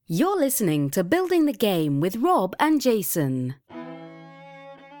You're listening to Building the Game with Rob and Jason.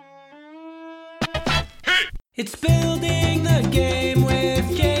 It's Building the Game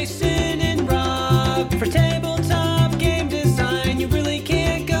with Jason and Rob. For tabletop game design, you really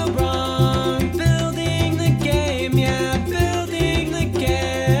can't go wrong. Building the game, yeah, building the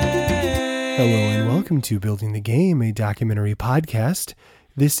game. Hello and welcome to Building the Game, a documentary podcast.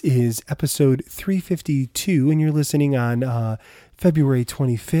 This is episode 352, and you're listening on February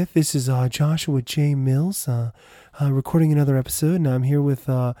 25th. This is Joshua J. Mills recording another episode, and I'm here with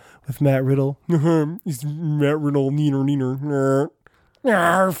Matt Riddle. It's Matt Riddle, neener.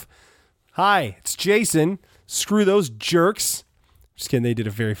 Narf. Hi, it's Jason. Screw those jerks. Just kidding, they did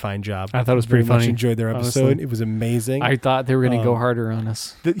a very fine job. I thought it was pretty very funny. Much enjoyed their episode. Honestly. It was amazing. I thought they were going to go harder on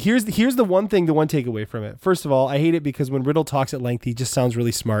us. Here's the one takeaway from it. First of all, I hate it because when Riddle talks at length, he just sounds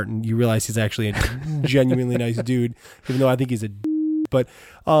really smart, and you realize he's actually a genuinely nice dude, even though I think he's a but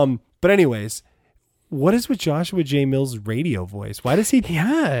anyways, what is with Joshua J. Mills' radio voice? Why does he?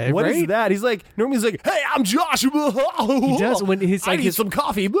 Yeah, What right? is that? He's like, normally he's like, "Hey, I'm Joshua." He does when he's I like, need some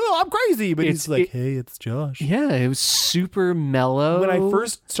coffee. I'm crazy, but he's like, "Hey, it's Josh." Yeah, it was super mellow. When I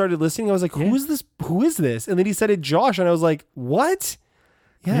first started listening, I was like, "Who is this? Who is this?" And then he said it, Josh, and I was like, "What?"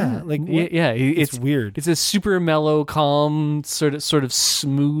 Yeah, like what? yeah, It's weird. It's a super mellow, calm, sort of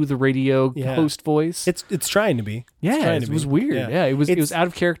smooth radio host voice. It's trying to be. Yeah, it was weird. Yeah, it was out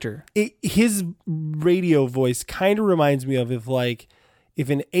of character. His radio voice kind of reminds me of if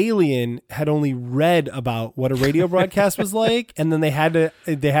an alien had only read about what a radio broadcast was like, and then they had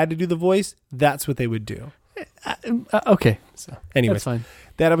to do the voice. That's what they would do. Okay, So anyway, that's fine.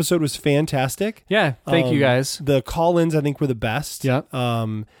 that episode was fantastic. Yeah, thank you guys. The call-ins I think were the best. Yeah.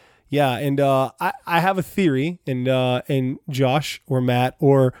 Yeah, and I have a theory, and Josh or Matt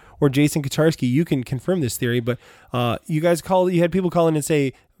or Jason Katarski, you can confirm this theory, but you had people call in and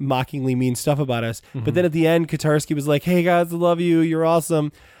say mockingly mean stuff about us, but then at the end, Katarski was like, "Hey guys, I love you, you're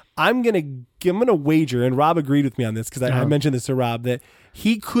awesome." I'm gonna wager, and Rob agreed with me on this because I mentioned this to Rob, that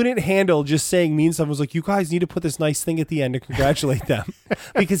he couldn't handle just saying mean stuff. I was like, "You guys need to put this nice thing at the end to congratulate them,"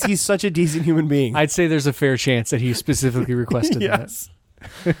 because he's such a decent human being. I'd say there's a fair chance that he specifically requested Yes.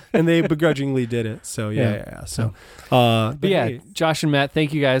 And they begrudgingly did it. So yeah. So, But yeah, hey, Josh and Matt,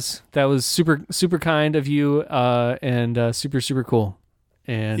 thank you guys. That was super, super kind of you, and super, super cool.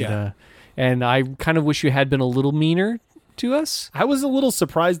 And and I kind of wish you had been a little meaner to us. I was a little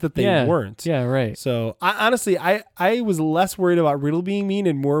surprised that they weren't. Yeah, right. So honestly, I was less worried about Riddle being mean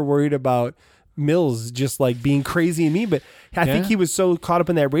and more worried about Mills just like being crazy and mean. But I think he was so caught up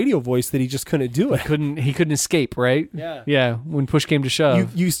in that radio voice that he just couldn't do it. He couldn't escape, right? Yeah. When push came to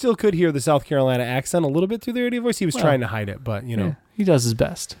shove, You still could hear the South Carolina accent a little bit through the radio voice. He was trying to hide it, but he does his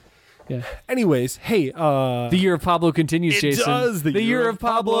best. Yeah. Anyways, hey, The year of Pablo continues, it Jason. does. The year of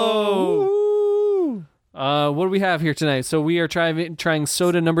Pablo. Woo! What do we have here tonight? So we are trying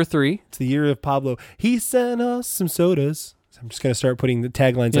soda number 3. It's the year of Pablo. He sent us some sodas. I'm just going to start putting the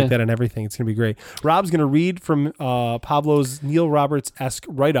taglines like that on everything. It's going to be great. Rob's going to read from Pablo's Neil Roberts-esque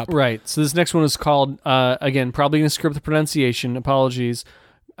write-up. Right. So this next one is called, again, probably going to screw up the pronunciation. Apologies.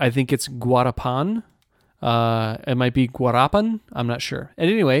 I think it's Guarapan. It might be Guarapan. I'm not sure. And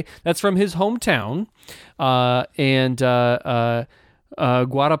anyway, that's from his hometown.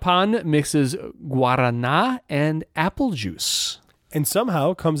 Guarapan mixes guarana and apple juice. And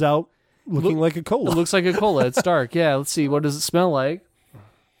somehow comes out looking like a cola. It looks like a cola. It's dark. Yeah. Let's see. What does it smell like?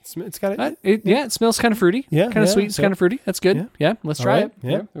 It's got It smells kind of fruity. Yeah, Kind of sweet. It's kind of fruity. That's good. Yeah. Let's try it.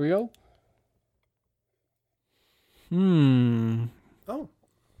 Yeah. There we go. Oh.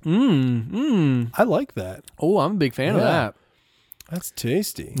 I I like that. Oh, I'm a big fan of Yeah. that. That's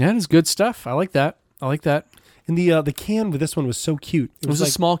tasty. That is good stuff. I like that. And the can with this one was so cute. It was a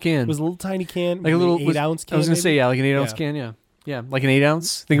small can. It was a little tiny can. like a little 8-ounce can. I was going to say, like an 8-ounce Yeah. can. Yeah. Yeah. Like an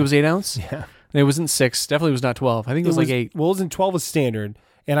 8-ounce. I think it was 8-ounce. Yeah. It wasn't 6. Definitely was not 12. I think it was like 8. Well, it wasn't 12 was standard.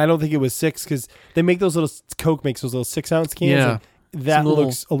 And I don't think it was 6 because they make those little, Coke makes those little 6-ounce cans. Yeah. And that Some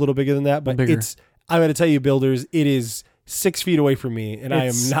looks a little bigger than that. But bigger. I'm going to tell you, builders, it is 6 feet away from me. And I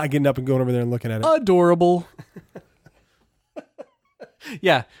am not getting up and going over there and looking at it. Adorable.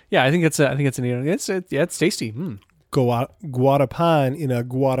 Yeah. I think it's an 8-ounce. It's tasty. Guarapan in a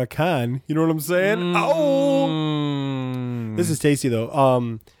guaracan. You know what I'm saying? Oh! This is tasty,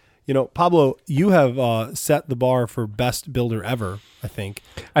 though. Pablo, you have set the bar for best builder ever, I think.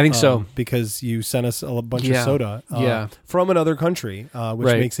 I think so. Because you sent us a bunch of soda from another country, which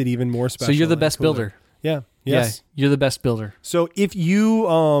makes it even more special. So you're the and best cooler. builder. Yeah. Yes. Yeah, you're the best builder. So if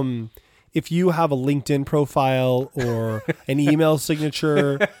you if you have a LinkedIn profile or an email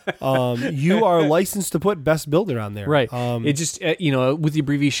signature, you are licensed to put best builder on there. Right. It just, with the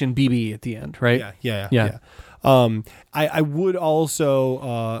abbreviation BB at the end, right? Yeah. I would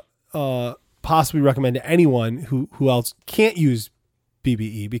also possibly recommend to anyone who else can't use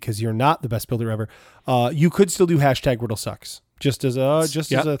BBE because you're not the best builder ever. You could still do #RiddleSucks just as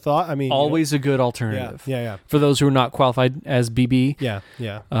a thought. I mean, always a good alternative. Yeah. For those who are not qualified as BB. Yeah.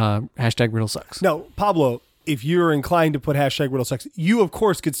 #RiddleSucks. No, Pablo, if you're inclined to put #RiddleSucks, you of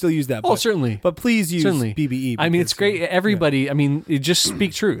course could still use that. Oh, certainly. But please use BBE. I mean, it's great. Everybody. I mean, you just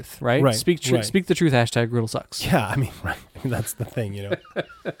speak truth, right? Right, Speak right. Speak the truth. #RiddleSucks. Yeah, I mean, right. I mean, that's the thing,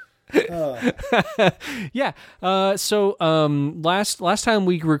 Yeah. So last time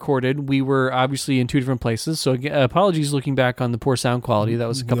we recorded, we were obviously in two different places. So again, apologies looking back on the poor sound quality. That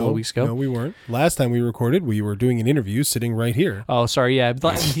was a couple of weeks ago. No, we weren't. Last time we recorded, we were doing an interview sitting right here. Oh, sorry. Yeah.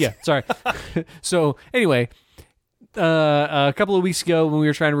 Yeah. Sorry. So anyway, a couple of weeks ago when we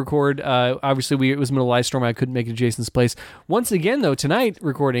were trying to record, obviously it was middle of ice storm. I couldn't make it to Jason's place. Once again, though, tonight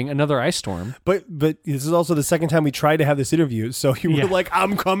recording another ice storm. But this is also the second time we tried to have this interview. So you were like,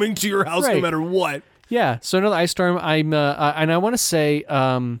 "I'm coming to your house no matter what." Yeah. So another ice storm. And I want to say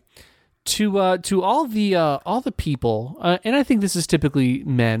to all the people, and I think this is typically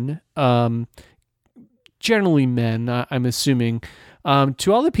men, generally men. I'm assuming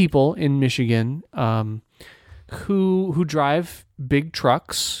to all the people in Michigan. Who drive big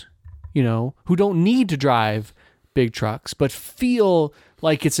trucks, who don't need to drive big trucks, but feel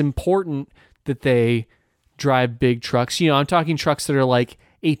like it's important that they drive big trucks. I'm talking trucks that are like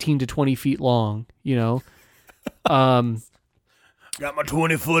 18 to 20 feet long, Got my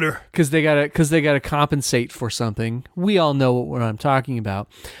 20-footer. because they gotta compensate for something. We all know what I'm talking about.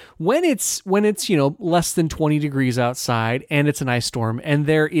 When it's less than 20 degrees outside and it's an ice storm and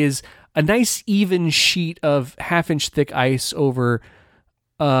there is a nice even sheet of half-inch thick ice over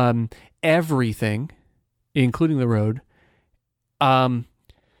everything, including the road,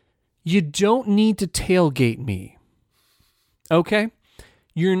 you don't need to tailgate me. Okay?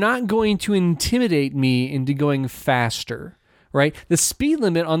 You're not going to intimidate me into going faster, right? The speed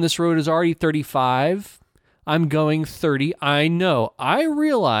limit on this road is already 35. I'm going 30. I know. I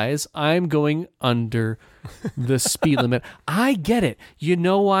realize I'm going under the speed limit. I get it. You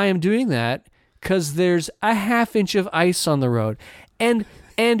know why I'm doing that? Because there's a half-inch of ice on the road. And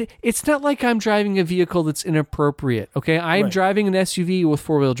it's not like I'm driving a vehicle that's inappropriate, okay? I'm driving an SUV with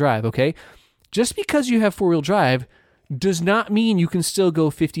four-wheel drive, okay? Just because you have four-wheel drive does not mean you can still go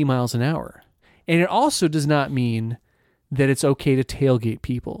 50 miles an hour. And it also does not mean that it's okay to tailgate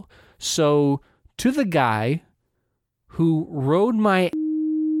people. So to the guy who rode my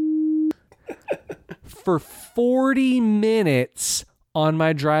for 40 minutes on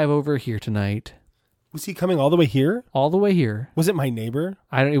my drive over here tonight. Was he coming all the way here? All the way here. Was it my neighbor?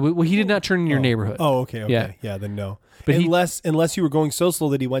 Well, he did not turn in your neighborhood. Oh, okay. Yeah, then no. But unless you were going so slow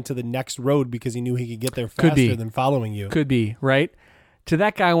that he went to the next road because he knew he could get there faster than following you. Could be, right? To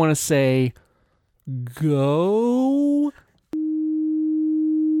that guy, I want to say, go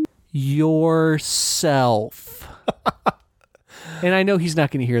yourself. And I know he's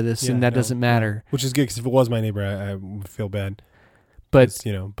not going to hear this, and that doesn't matter. Which is good, because if it was my neighbor, I would feel bad. But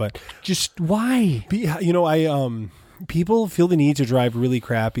just why? People feel the need to drive really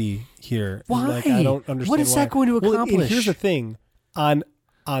crappy here. Why? Like, I don't understand. What is that going to accomplish? And here's the thing: on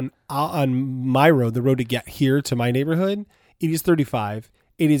my road, the road to get here to my neighborhood, it is 35.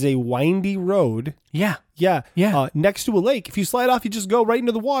 It is a windy road. Yeah. Next to a lake. If you slide off, you just go right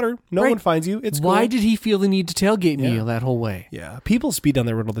into the water. No one finds you. It's why cool. did he feel the need to tailgate me that whole way? Yeah, people speed down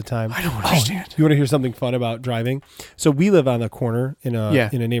that road all the time. I don't understand. You want to hear something fun about driving? So we live on a corner in a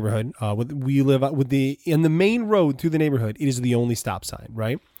neighborhood. We live in the main road through the neighborhood. It is the only stop sign,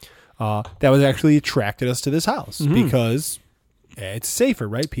 right? That was actually attracted us to this house because it's safer,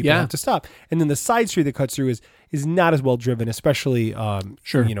 right? People have to stop. And then the side street that cuts through is not as well driven, especially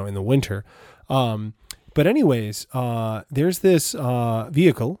in the winter. But anyways, there's this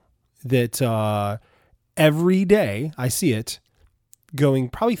vehicle that every day I see it going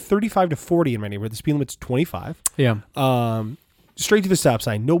probably 35 to 40 in my neighborhood. The speed limit's 25. Yeah. Straight to the stop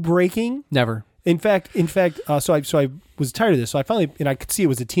sign. No braking. Never. In fact, so I was tired of this. So I finally, and I could see it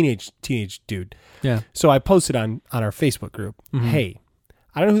was a teenage dude. Yeah. So I posted on our Facebook group, hey,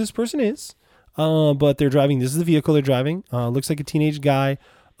 I don't know who this person is, but they're driving. This is the vehicle they're driving. Looks like a teenage guy.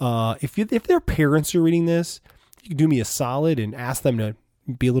 If their parents are reading this, you could do me a solid and ask them to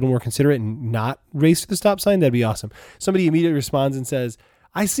be a little more considerate and not race to the stop sign. That'd be awesome. Somebody immediately responds and says,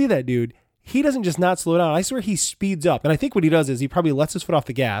 I see that dude. he doesn't just not slow down. I swear he speeds up. And I think what he does is he probably lets his foot off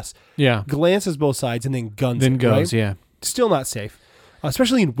the gas, Yeah. glances both sides, and then guns Then it, goes, right? yeah. Still not safe,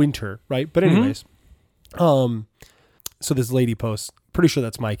 especially in winter, right? But anyways, so this lady posts, pretty sure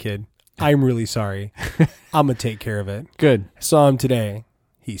that's my kid. I'm really sorry. I'm going to take care of it. Good. I saw him today.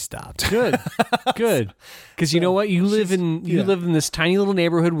 He stopped. Good. Good. Because you know what? You live in this tiny little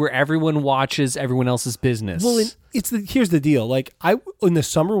neighborhood where everyone watches everyone else's business. Well, and here's the deal. Like in the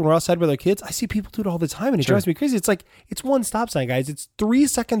summer when we're outside with our kids, I see people do it all the time, and it drives me crazy. It's like it's one stop sign, guys. It's 3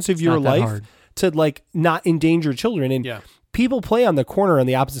 seconds of your not that life hard. to like not endanger children. And people play on the corner on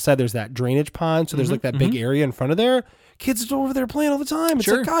the opposite side. There's that drainage pond, so there's like that big area in front of there. Kids are over there playing all the time. It's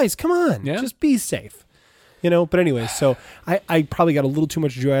like, guys, come on, just be safe. But anyways, so I probably got a little too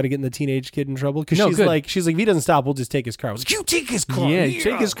much joy out of getting the teenage kid in trouble because she's like, if he doesn't stop, we'll just take his car. I was like, you take his car. Yeah,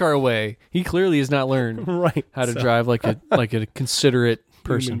 take his car away. He clearly has not learned how to drive like a considerate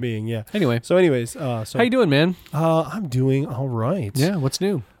person. Human being, yeah. Anyway. So how you doing, man? I'm doing all right. Yeah, what's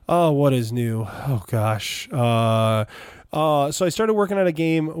new? Oh, what is new? Oh gosh. So I started working on a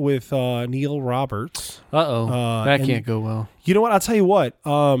game with Neil Roberts. That can't go well. You know what? I'll tell you what.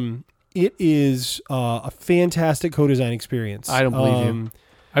 It is a fantastic co-design experience. I don't believe you.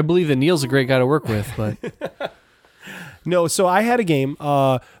 I believe that Neil's a great guy to work with, but no. So I had a game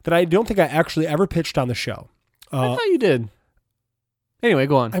that I don't think I actually ever pitched on the show. I thought you did. Anyway,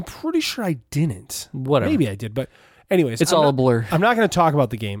 go on. I'm pretty sure I didn't. Whatever. Maybe I did, but anyways, it's all a blur. I'm not going to talk about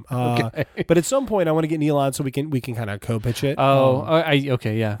the game. Okay. But at some point, I want to get Neil on so we can kind of co-pitch it.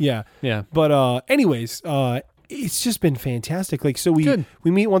 Okay, yeah. Yeah. But anyways, it's just been fantastic. Like, so we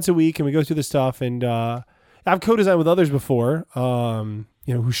meet once a week and we go through the stuff, and I've co-designed with others before.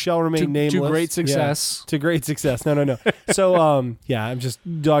 Who shall remain nameless. To great success. Yeah, to great success. No. So I'm just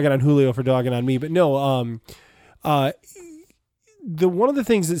dogging on Julio for dogging on me, but no. The one of the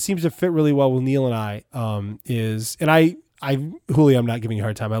things that seems to fit really well with Neil and I is, and Julio, I'm not giving you a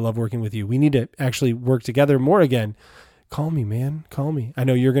hard time. I love working with you. We need to actually work together more again. Call me, man. Call me. I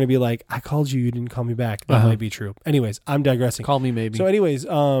know you're going to be like, I called you. You didn't call me back. That might be true. Anyways, I'm digressing. Call me maybe. So anyways,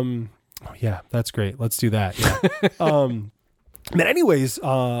 yeah, that's great. Let's do that. Yeah. But anyways,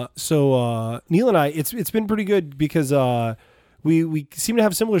 so Neil and I, it's been pretty good because we seem to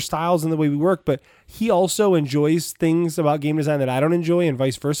have similar styles in the way we work, but he also enjoys things about game design that I don't enjoy and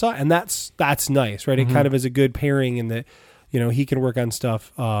vice versa. And that's nice, right? It kind of is a good pairing in that, he can work on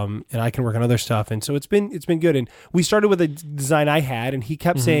stuff, and I can work on other stuff. And so it's been good. And we started with a design I had, and he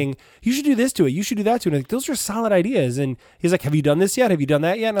kept saying, you should do this to it. You should do that to it. And I'm like, those are solid ideas. And he's like, have you done this yet? Have you done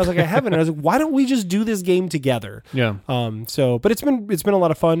that yet? And I was like, I haven't. And I was like, why don't we just do this game together? Yeah. But it's been a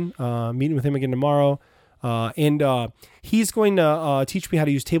lot of fun, meeting with him again tomorrow. And he's going to teach me how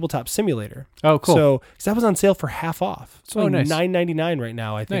to use Tabletop Simulator. Oh, cool. So, because that was on sale for half off. It's only nice. $9.99 right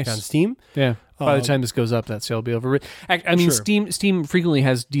now, I think, on Steam. Yeah. By the time this goes up, that sale will be over. I mean, Sure. Steam frequently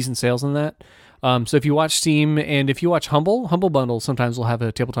has decent sales on that. So if you watch Steam and if you watch Humble Bundle, sometimes will have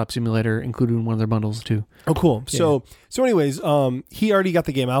a Tabletop Simulator included in one of their bundles too. Oh, cool. Yeah. So anyways, he already got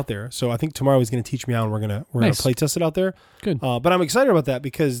the game out there. So I think tomorrow he's going to teach me how, and we're gonna play test it out there. Good. But I'm excited about that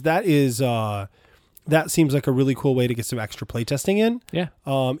because that is that seems like a really cool way to get some extra play testing in. Yeah.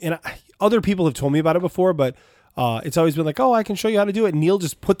 Other people have told me about it before, but it's always been like, oh, I can show you how to do it. And Neil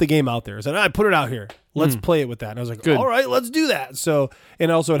just put the game out there. Said, I put it out here. Let's play it with that. And I was like, Good. All right, let's do that. So,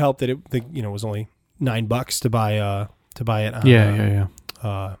 and also it helped that it was only $9 to buy it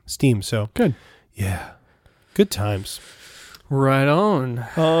on Steam. So good. Yeah. Good times. Right on.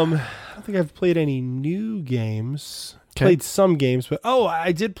 I don't think I've played any new games. Played some games, but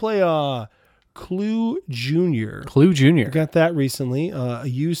I did play Clue Junior. Clue Junior. I got that recently. A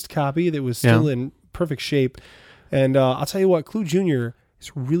used copy that was still in perfect shape. And I'll tell you what, Clue Junior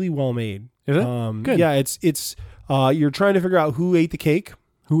is really well made. Is it? Good. Yeah, it's you're trying to figure out who ate the cake.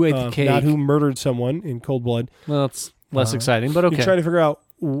 Who ate the cake? Not who murdered someone in cold blood. Well, it's less exciting, but okay. You're trying to figure out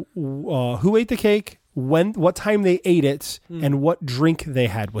who ate the cake, what time they ate it, and what drink they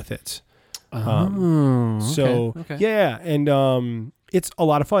had with it. Okay. Yeah, and it's a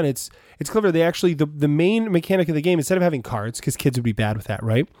lot of fun. It's clever. They actually the main mechanic of the game, instead of having cards, because kids would be bad with that,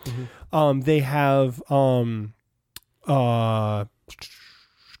 right? They have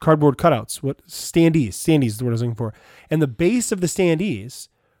cardboard cutouts. Standees is the word I was looking for. And the base of the standees,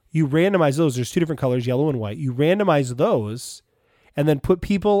 you randomize those. There's two different colors, yellow and white. You randomize those, and then put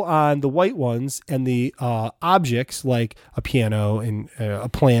people on the white ones, and the objects like a piano and a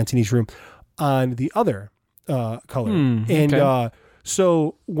plant in each room on the other color. And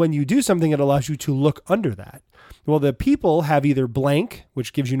so when you do something, it allows you to look under that. Well, the people have either blank,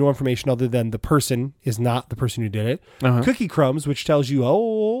 which gives you no information other than the person is not the person who did it. Cookie crumbs, which tells you,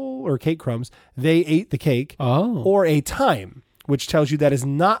 or cake crumbs, they ate the cake. Oh. Or a time, which tells you that is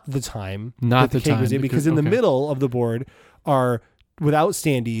not the time Not that the cake was time, in, because in the okay. middle of the board are, without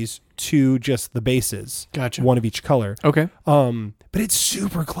standees, 2 just the bases. Gotcha. 1 of each color. Okay. But it's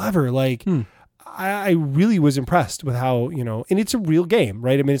super clever. Like, I really was impressed with how, and it's a real game,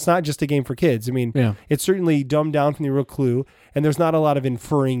 right? I mean, it's not just a game for kids. I mean, Yeah. it's certainly dumbed down from the real Clue, and there's not a lot of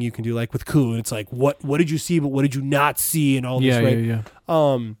inferring you can do, like with Clue. And it's like, what did you see, but what did you not see, and all this, right? Yeah.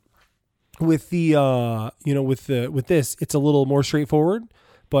 With the, with this, it's a little more straightforward.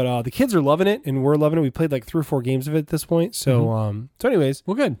 But the kids are loving it, and we're loving it. We played like 3 or 4 games of it at this point. So, anyways,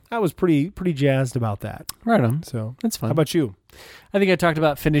 Well, good. I was pretty jazzed about that. Right on. So That's fun. how about you? I think I talked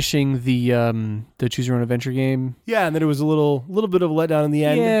about finishing the Choose Your Own Adventure game. Yeah, and then it was a little bit of a letdown in the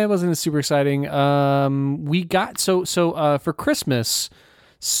end. Yeah, it wasn't super exciting. We got for Christmas,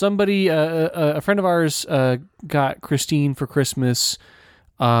 somebody, a friend of ours, got Christine for Christmas,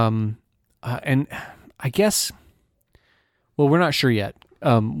 and I guess, well, we're not sure yet.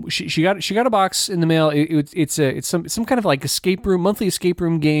 She got a box in the mail. It's some kind of like monthly escape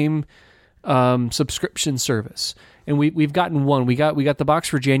room game, subscription service. And we've gotten one. We got the box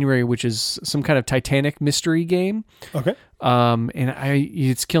for January, which is some kind of Titanic mystery game. Okay. And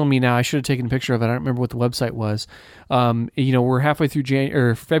it's killing me now. I should have taken a picture of it. I don't remember what the website was. We're halfway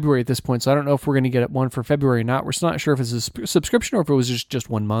through February at this point, so I don't know if we're going to get one for February or not. We're still not sure if it's a subscription or if it was just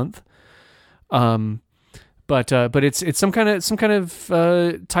 1 month. But it's some kind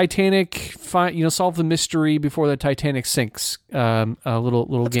of Titanic, solve the mystery before the Titanic sinks. A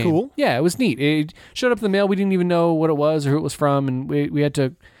little That's game. cool. Yeah, it was neat. It showed up in the mail. We didn't even know what it was or who it was from, and we had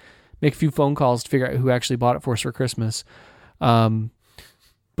to make a few phone calls to figure out who actually bought it for us for Christmas.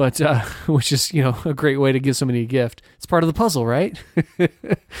 Which is a great way to give somebody a gift. It's part of the puzzle, right?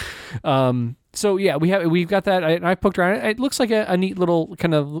 So yeah, we've got that. I poked around. It looks like a neat little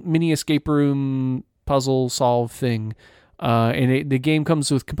kind of mini escape room puzzle solve thing. And the game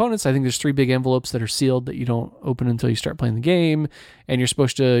comes with components. I think there's 3 big envelopes that are sealed that you don't open until you start playing the game. And you're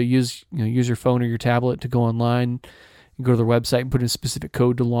supposed to use your phone or your tablet to go online, and go to their website and put in a specific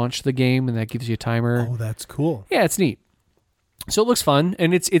code to launch the game, and that gives you a timer. Oh, that's cool. Yeah, it's neat. So it looks fun,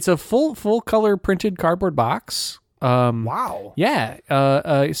 and it's a full color printed cardboard box. Wow. Yeah.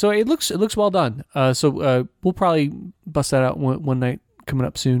 So it looks well done. So we'll probably bust that out one night coming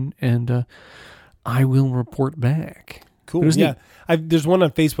up soon, and I will report back. Cool. It was Yeah. There's one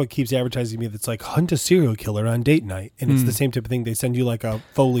on Facebook keeps advertising me that's like hunt a serial killer on date night. And it's the same type of thing. They send you like a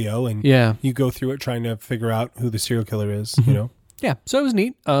folio and Yeah. you go through it trying to figure out who the serial killer is, Yeah. So it was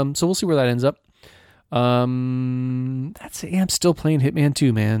neat. So we'll see where that ends up. That's it. Yeah, I'm still playing Hitman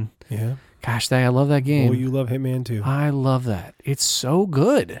 2, man. Yeah. Gosh, I love that game. Oh, you love Hitman too. I love that. It's so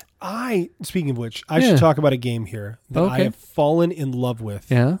good. Speaking of which, I should talk about a game here that I Okay. have fallen in love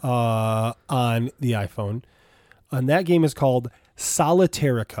with on the iPhone. And that game is called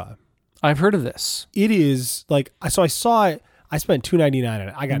Solitarica. I've heard of this. It is like, so I saw it. I spent $2.99 on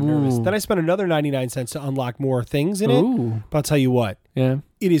it. I got nervous. Then I spent another 99 cents to unlock more things in it. Ooh. But I'll tell you what, Yeah.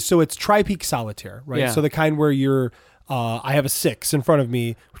 it is. So it's Tri-Peak Solitaire, right? Yeah. So the kind where you're, I have a 6 in front of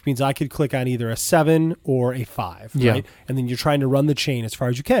me, which means I could click on either a 7 or a 5, Yeah. right? And then you're trying to run the chain as far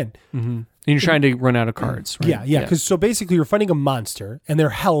as you can. Mm-hmm. And you're trying to run out of cards, right? Yeah. Because so basically you're fighting a monster and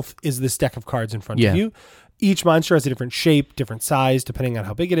their health is this deck of cards in front Yeah. of you. Each monster has a different shape, different size, depending on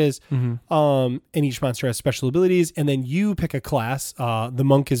how big it is. And each monster has special abilities. And then you pick a class. The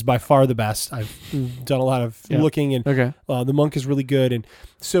monk is by far the best. I've done a lot of looking, and Okay. the monk is really good. And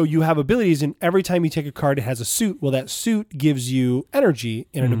so you have abilities, and every time you take a card, it has a suit. Well, that suit gives you energy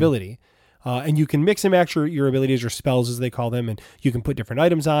in an ability. And you can mix and match your abilities or spells, as they call them, and you can put different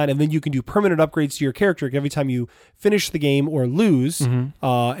items on, and then you can do permanent upgrades to your character. Every time you finish the game or lose,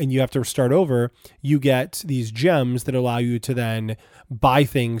 and you have to start over, you get these gems that allow you to then buy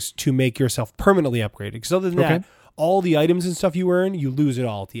things to make yourself permanently upgraded. Because other than that, all the items and stuff you earn, you lose it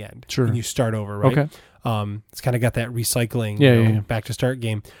all at the end. Sure. And you start over, right? Okay. It's kind of got that recycling, Yeah. back to start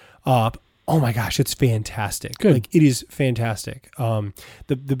game. Oh my gosh, it's fantastic. Good. Like, it is fantastic.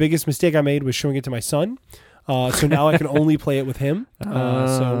 The biggest mistake I made was showing it to my son. So now I can only play it with him.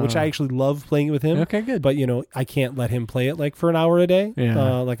 Which I actually love playing it with him. Okay, good. But I can't let him play it like for an hour a day,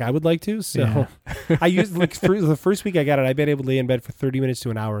 like I would like to. So I used the first week I got it, I've been able to lay in bed for 30 minutes to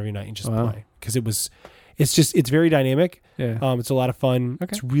an hour every night and just play, because it's very dynamic. Yeah. It's a lot of fun.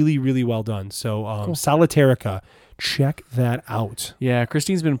 Okay. It's really, really well done. So Cool. Solitarica, check that out. Yeah,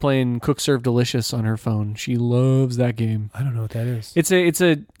 Christine's been playing Cook Serve Delicious on her phone. She loves that game. I don't know what that is. It's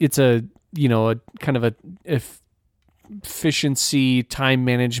a kind of efficiency, time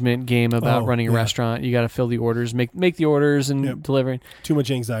management game about running a restaurant. You got to fill the orders, make the orders, and delivering. Too much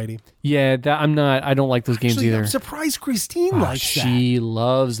anxiety. Yeah, I don't like those games either. I'm surprised Christine likes She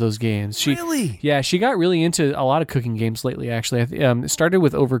loves those games. Really? Yeah, she got really into a lot of cooking games lately. Actually, it started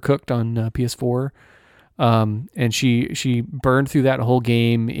with Overcooked on PS4, and she burned through that whole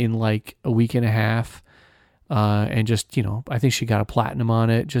game in like a week and a half. And just, I think she got a platinum on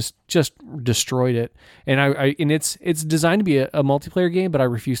it, just destroyed it. And and it's designed to be a multiplayer game, but I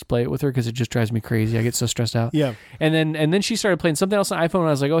refuse to play it with her because it just drives me crazy. I get so stressed out. Yeah. And then she started playing something else on iPhone, and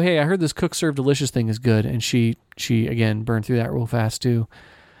I was like, oh, hey, I heard this Cook Serve Delicious thing is good. And she again burned through that real fast too.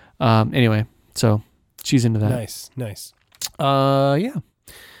 Anyway, so she's into that. Nice. Yeah.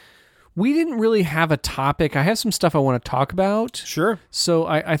 We didn't really have a topic. I have some stuff I want to talk about. Sure. So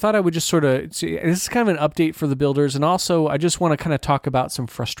I thought I would just sort of, this is kind of an update for the builders. And also I just want to kind of talk about some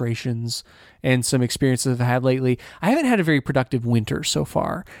frustrations and some experiences I've had lately. I haven't had a very productive winter so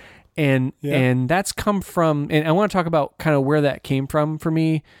far. And that's come from, and I want to talk about kind of where that came from for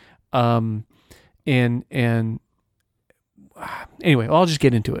me. And anyway, I'll just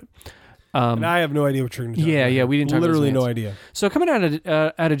get into it. And I have no idea what you're going to talk about. Yeah, we didn't talk literally about no idea. So coming out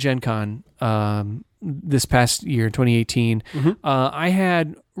of Gen Con this past year, 2018, I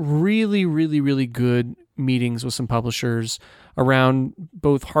had really, really, really good meetings with some publishers around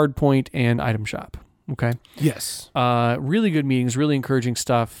both Hardpoint and Item Shop. Okay. Yes. Really good meetings, really encouraging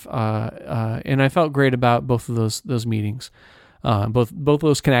stuff, and I felt great about both of those meetings. Both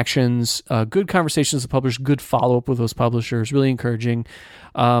those connections, good conversations with publishers, good follow up with those publishers, really encouraging.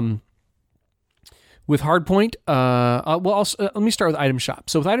 With Hardpoint, let me start with Item Shop.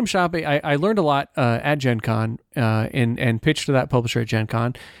 So with Item Shop, I learned a lot at Gen Con and pitched to that publisher at Gen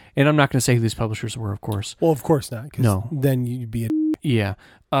Con. And I'm not going to say who these publishers were, of course. Well, of course not. 'Cause no. Then you'd be a... Yeah.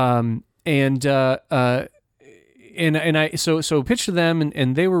 And I pitched to them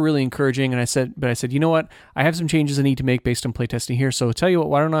and they were really encouraging. And I said, you know what? I have some changes I need to make based on playtesting here. So tell you what,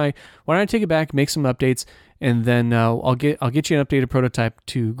 why don't I take it back, make some updates, and then I'll get you an updated prototype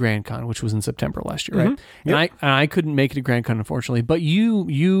to Grand Con, which was in September last year, right? Yep. And I couldn't make it to Grand Con, unfortunately. But you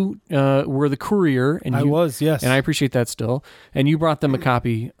were the courier, and I was, yes, and I appreciate that still. And you brought them a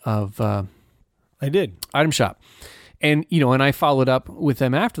copy of I did Item Shop, and and I followed up with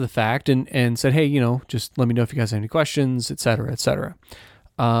them after the fact and said, hey, just let me know if you guys have any questions, et cetera, et cetera.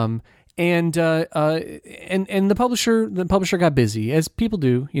 And the publisher got busy, as people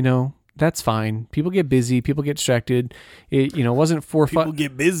do, That's fine. People get busy. People get distracted. It wasn't forefront. People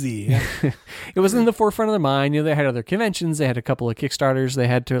get busy. It wasn't in the forefront of their mind. They had other conventions. They had a couple of Kickstarters they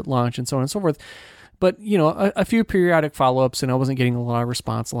had to launch and so on and so forth. But a few periodic follow-ups, and I wasn't getting a lot of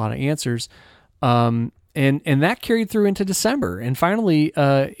response, a lot of answers. And that carried through into December. And finally,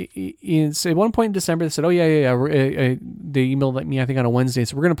 at one point in December, they said, "Oh yeah." They emailed me, I think, on a Wednesday.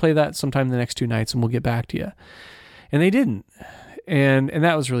 So we're going to play that sometime the next 2 nights, and we'll get back to you. And they didn't. And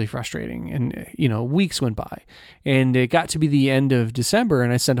that was really frustrating. And, weeks went by, and it got to be the end of December,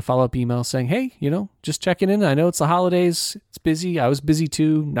 and I sent a follow-up email saying, hey, just checking in. I know it's the holidays. It's busy. I was busy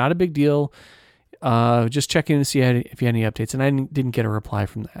too. Not a big deal. Just checking in to see if you had any updates. And I didn't get a reply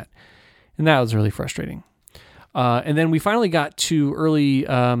from that. And that was really frustrating. And then we finally got to early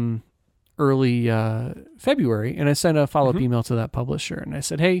February, and I sent a follow-up email to that publisher, and I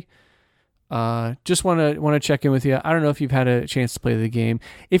said, hey, just want to check in with you. I don't know if you've had a chance to play the game.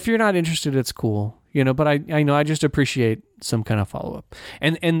 If you're not interested, it's cool, but I know I just appreciate some kind of follow up.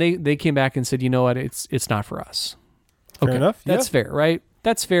 And they came back and said, you know what, it's not for us. Fair enough. That's fair, right?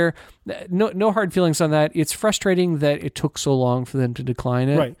 That's fair. No hard feelings on that. It's frustrating that it took so long for them to decline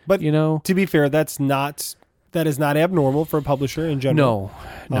it. Right. But to be fair, that is not abnormal for a publisher in general.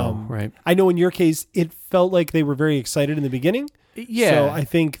 No, right. I know in your case, it felt like they were very excited in the beginning. Yeah. So I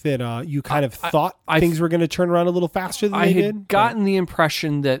think that you kind of thought things were going to turn around a little faster than they did. I had gotten the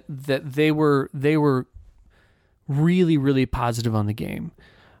impression that they were really, really positive on the game.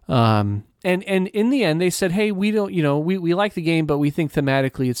 And in the end, they said, hey, we don't, we like the game, but we think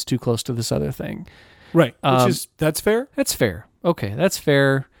thematically it's too close to this other thing. Right. That's fair. That's fair. Okay. That's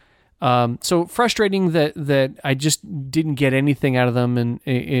fair. So frustrating that I just didn't get anything out of them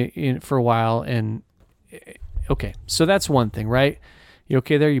and for a while. And okay, so that's one thing, right? You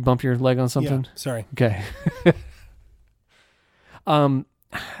okay there? You bumped your leg on something? Yeah, sorry. Okay.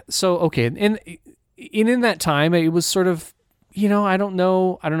 So okay, and in that time, it was sort of, I don't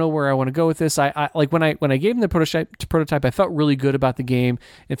know where I want to go with this. I like when I gave him the prototype, I felt really good about the game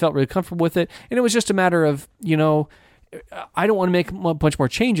and felt really comfortable with it, and it was just a matter of I don't want to make a bunch more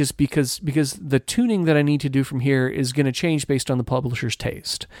changes because the tuning that I need to do from here is going to change based on the publisher's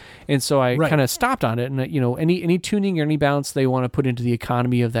taste. And so I kind of stopped on it. And, any tuning or any balance they want to put into the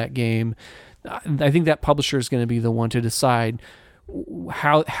economy of that game, I think that publisher is going to be the one to decide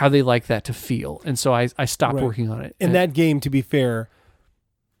how they like that to feel. And so I stopped working on it. And that game, to be fair,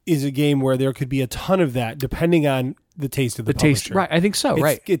 is a game where there could be a ton of that depending on the taste of the publisher. Right. I think so.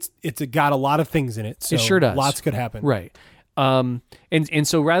 Right. It's got a lot of things in it. So it sure does. Lots could happen. Right. And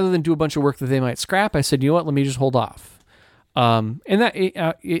so rather than do a bunch of work that they might scrap, I said, you know what, let me just hold off. And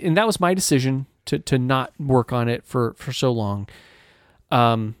that was my decision to not work on it for so long.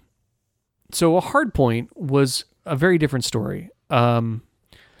 So a Hardpoint was a very different story. So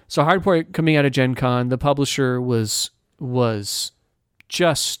Hardpoint coming out of Gen Con, the publisher was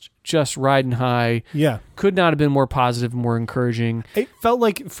just riding high. Yeah. Could not have been more positive, more encouraging. It felt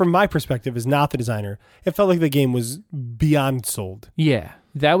like, from my perspective as not the designer, it felt like the game was beyond sold. Yeah.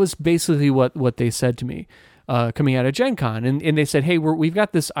 That was basically what they said to me coming out of Gen Con. And they said, hey, we've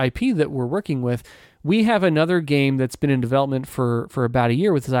got this IP that we're working with. We have another game that's been in development for about a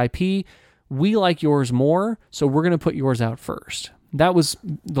year with this IP. We like yours more, so we're going to put yours out first. That was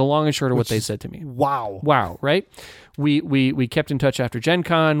the long and short of what they said to me. Wow, right? We kept in touch after Gen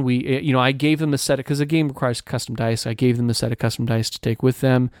Con. I gave them a set because the game requires custom dice. I gave them a set of custom dice to take with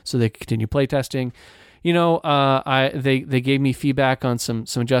them so they could continue playtesting. They gave me feedback on some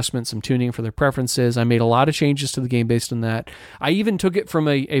adjustments, some tuning for their preferences. I made a lot of changes to the game based on that. I even took it from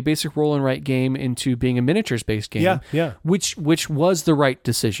a basic roll and write game into being a miniatures based game. Yeah. Which was the right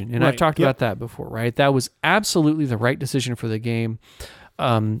decision. And I've talked about that before, right? That was absolutely the right decision for the game.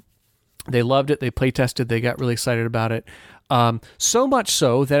 They loved it. They play tested. They got really excited about it. So much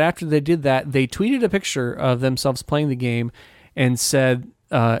so that after they did that, they tweeted a picture of themselves playing the game and said,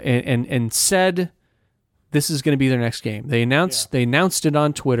 this is going to be their next game. They announced it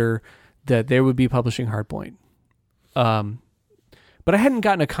on Twitter that they would be publishing Hardpoint. But I hadn't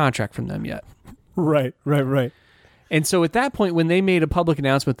gotten a contract from them yet. Right. And so at that point, when they made a public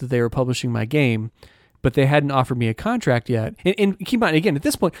announcement that they were publishing my game, but they hadn't offered me a contract yet. And keep in mind, again, at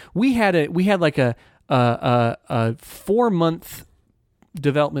this point, we had like a 4-month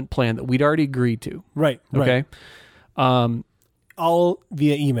development plan that we'd already agreed to. Right. Okay. All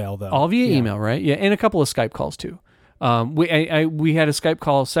via email, though. All via email, right? Yeah, and a couple of Skype calls too. We had a Skype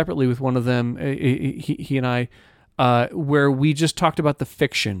call separately with one of them. He and I, where we just talked about the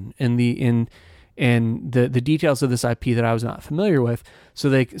fiction and the details of this IP that I was not familiar with, so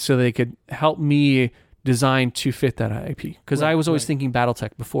they could help me design to fit that IP, because I was always thinking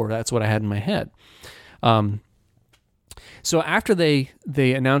BattleTech before. That's what I had in my head. So after they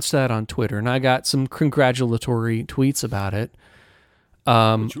announced that on Twitter, and I got some congratulatory tweets about it.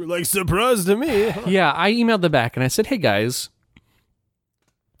 Which were like surprise to me. Yeah, I emailed them back and I said, "Hey guys,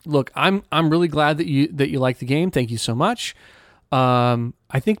 look, I'm really glad that you like the game. Thank you so much. I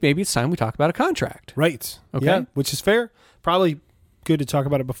think maybe it's time we talk about a contract." Right. Okay. Yeah, which is fair. Probably good to talk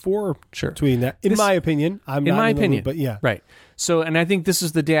about it before tweeting that. In my opinion, but yeah. Right. So, and I think this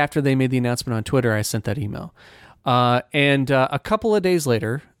is the day after they made the announcement on Twitter, I sent that email. And a couple of days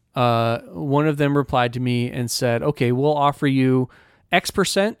later, one of them replied to me and said, "Okay, we'll offer you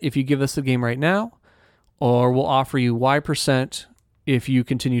X% if you give us the game right now, or we'll offer you Y% if you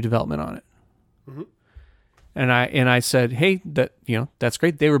continue development on it." Mm-hmm. And I said, "Hey, that's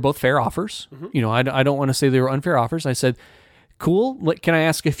great." They were both fair offers. Mm-hmm. I don't want to say they were unfair offers. I said, "Cool. Can I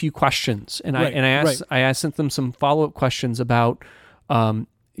ask a few questions?" And I sent them some follow-up questions about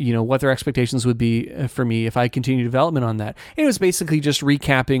what their expectations would be for me if I continue development on that. And it was basically just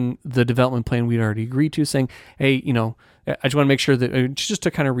recapping the development plan we'd already agreed to, saying, "Hey, I just want to make sure that," just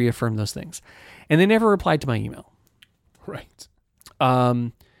to kind of reaffirm those things. And they never replied to my email. Right.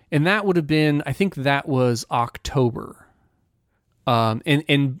 And that would have been, I think that was October.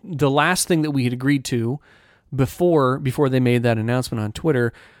 And the last thing that we had agreed to before they made that announcement on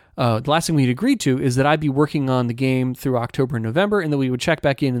Twitter, the last thing we had agreed to is that I'd be working on the game through October and November, and that we would check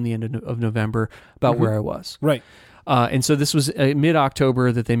back in the end of November about where I was. Right. And so this was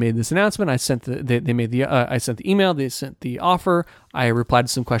mid-October that they made this announcement. I sent I sent the email. They sent the offer. I replied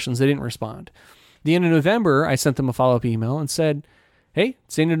to some questions. They didn't respond. The end of November, I sent them a follow-up email and said, "Hey,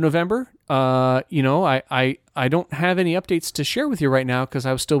 it's the end of November. I don't have any updates to share with you right now because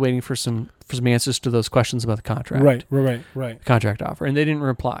I was still waiting for some answers to those questions about the contract." Right. Contract offer, and they didn't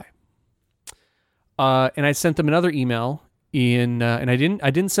reply. And I sent them another email and I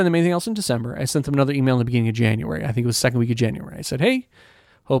didn't send them anything else in December. I sent them another email in the beginning of January. I think it was the second week of January. I said, "Hey,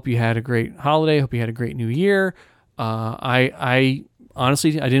 hope you had a great holiday. Hope you had a great new year. I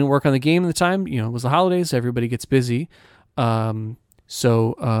honestly, I didn't work on the game at the time. It was the holidays. Everybody gets busy. So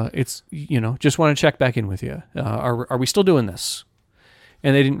it's, just want to check back in with you. Are we still doing this?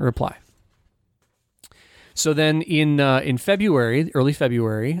 And they didn't reply. So then in February, early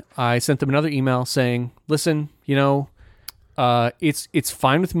February, I sent them another email saying, listen, it's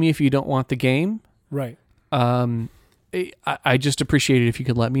fine with me if you don't want the game. Right. I just appreciate it if you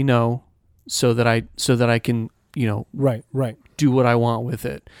could let me know so that I can, Right. do what I want with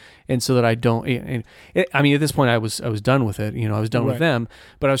it. And so that I don't, I mean, at this point I was done with it. I was done with them,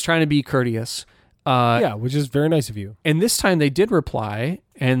 but I was trying to be courteous. Which is very nice of you. And this time they did reply,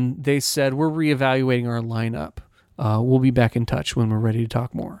 and they said, we're reevaluating our lineup. We'll be back in touch when we're ready to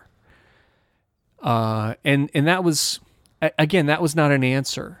talk more. And that was, again, that was not an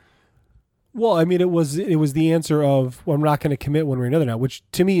answer. Well, I mean, it was the answer of, well, I'm not going to commit one way or another now, which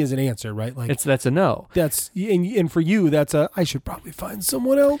to me is an answer, right? Like that's a no. And for you, that's I should probably find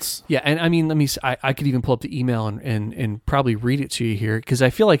someone else. Yeah, and I mean, I could even pull up the email and probably read it to you here, because I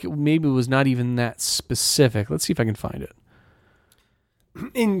feel like maybe it was not even that specific. Let's see if I can find it.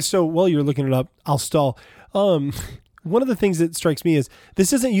 And so while you're looking it up, I'll stall. One of the things that strikes me is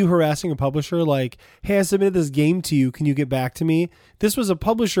this isn't you harassing a publisher like, hey, I submitted this game to you. Can you get back to me? This was a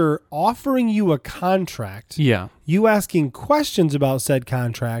publisher offering you a contract. Yeah. You asking questions about said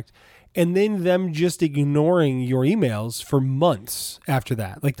contract, and then them just ignoring your emails for months after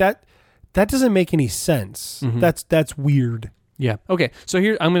that. Like that doesn't make any sense. Mm-hmm. That's weird. Yeah. Okay. So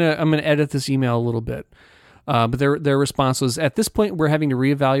here I'm gonna edit this email a little bit. But their response was, at this point, we're having to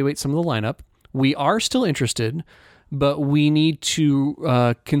reevaluate some of the lineup. We are still interested, but we need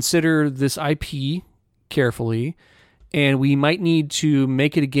to consider this IP carefully, and we might need to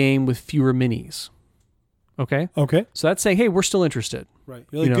make it a game with fewer minis. Okay? Okay. So that's saying, hey, we're still interested. Right.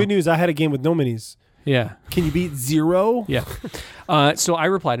 You're like, good news, I had a game with no minis. Yeah. Can you beat 0? Yeah. So I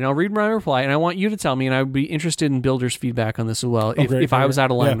replied, and I'll read my reply, and I want you to tell me, and I would be interested in builders' feedback on this as well, if I was out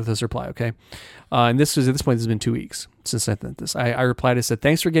of line with this reply, okay? And this was, at this point, this has been 2 weeks since I sent this. I replied, I said,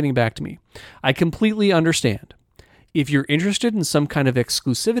 thanks for getting back to me. I completely understand. If you're interested in some kind of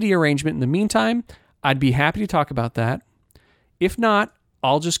exclusivity arrangement in the meantime, I'd be happy to talk about that. If not,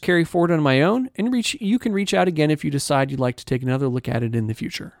 I'll just carry forward on my own, and you can reach out again if you decide you'd like to take another look at it in the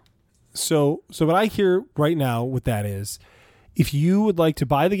future. So what I hear right now with that is, if you would like to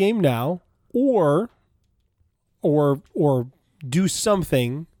buy the game now, or do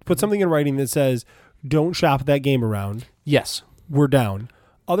something, put something in writing that says, don't shop that game around. Yes. We're down.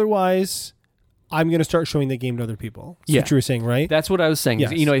 Otherwise, I'm going to start showing the game to other people. That's what you were saying, right? That's what I was saying.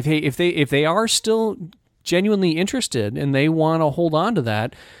 Yes. If they are still genuinely interested and they want to hold on to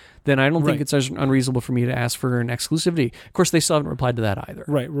that, then I don't think it's unreasonable for me to ask for an exclusivity. Of course, they still haven't replied to that either.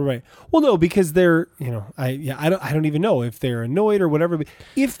 Right. Well, no, because they're, I don't even know if they're annoyed or whatever. But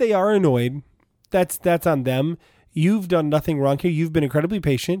if they are annoyed, that's on them. You've done nothing wrong here. You've been incredibly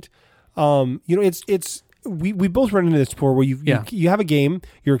patient. We both run into this before where you have a game,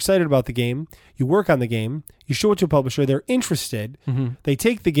 you're excited about the game, you work on the game, you show it to a publisher, they're interested, they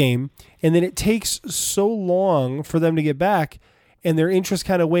take the game, and then it takes so long for them to get back, and their interest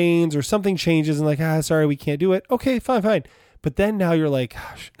kind of wanes or something changes and like, sorry, we can't do it. Okay, fine. But then now you're like,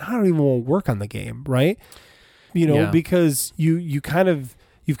 gosh, I don't even want to work on the game, right? Because you've kind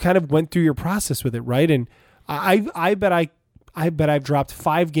of went through your process with it, right? And I bet I've dropped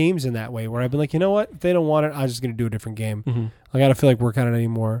 5 games in that way where I've been like, you know what? If they don't want it, I'm just going to do a different game. I got to feel like working on it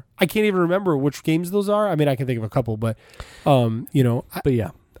anymore. I can't even remember which games those are. I mean, I can think of a couple, but,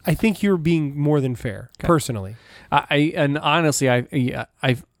 I think you're being more than fair, personally. And honestly,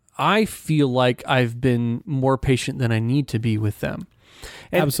 I feel like I've been more patient than I need to be with them.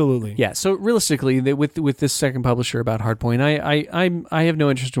 And absolutely. Yeah. So realistically, with this second publisher about Hardpoint, I have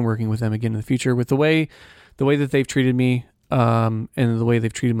no interest in working with them again in the future. With the way that they've treated me, and the way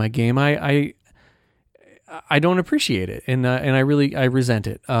they've treated my game, I don't appreciate it, and I resent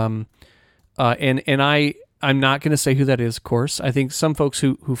it. I'm not going to say who that is, of course. I think some folks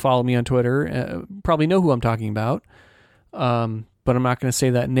who follow me on Twitter probably know who I'm talking about, but I'm not going to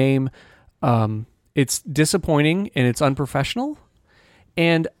say that name. It's disappointing and it's unprofessional,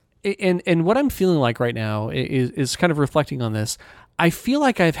 and what I'm feeling like right now is kind of reflecting on this. I feel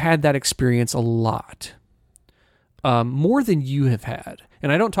like I've had that experience a lot. More than you have had.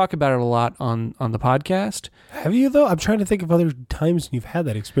 And I don't talk about it a lot on the podcast. Have you, though? I'm trying to think of other times you've had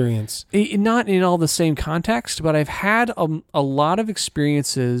that experience. Not in all the same context, but I've had a lot of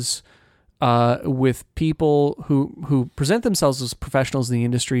experiences with people who present themselves as professionals in the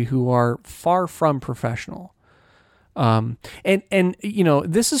industry who are far from professional. And you know,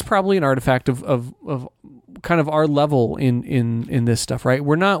 this is probably an artifact of kind of our level in this stuff, right?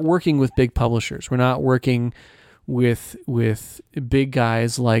 We're not working with big publishers. We're not working with big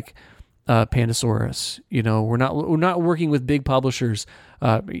guys like Pandasaurus. You know, we're not working with big publishers.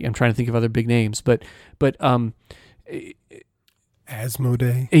 I'm trying to think of other big names, but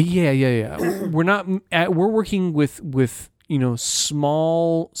Asmodee. Yeah. We're working with you know,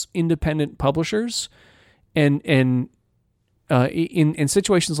 small independent publishers, and in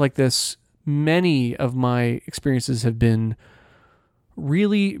situations like this, many of my experiences have been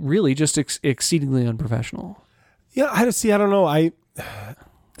really, really just exceedingly unprofessional. Yeah, I don't know.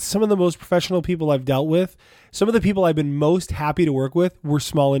 Some of the most professional people I've dealt with, some of the people I've been most happy to work with were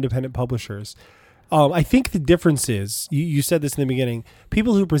small independent publishers. I think the difference is, you said this in the beginning,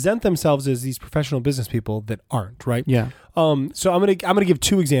 people who present themselves as these professional business people that aren't, right? Yeah. So I'm gonna give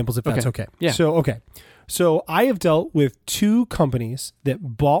two examples if that's okay. Yeah. So I have dealt with two companies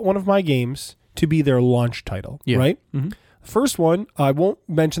that bought one of my games to be their launch title, right? Mm-hmm. First one, I won't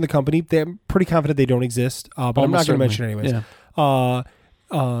mention the company. I'm pretty confident they don't exist, but I'm not going to mention it anyways. Yeah.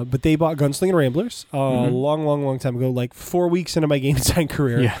 But they bought Gunslinging Ramblers a long time ago, like 4 weeks into my game design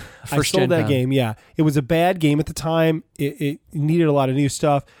career. Yeah, I sold that game. Yeah, it was a bad game at the time. It needed a lot of new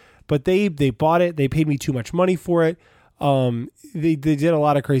stuff, but they bought it. They paid me too much money for it. They did a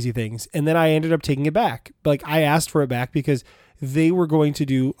lot of crazy things, and then I ended up taking it back. Like, I asked for it back because they were going to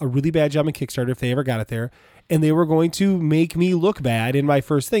do a really bad job in Kickstarter if they ever got it there, and they were going to make me look bad in my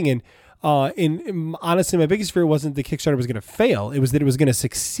first thing. And honestly, my biggest fear wasn't the Kickstarter was going to fail. It was that it was going to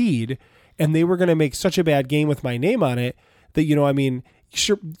succeed, and they were going to make such a bad game with my name on it that, you know, I mean,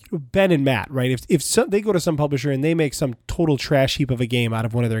 sure, Ben and Matt, right? If they go to some publisher and they make some total trash heap of a game out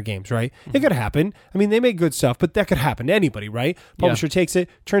of one of their games, right? It could happen. I mean, they make good stuff, but that could happen to anybody, right? Publisher takes it,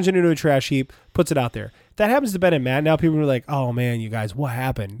 turns it into a trash heap, puts it out there. That happens to Ben and Matt. Now people are like, "Oh man, you guys, what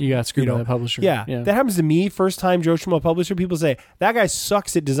happened? You got screwed by the publisher." Yeah, that happens to me. First time Joe Schmo publisher, people say that guy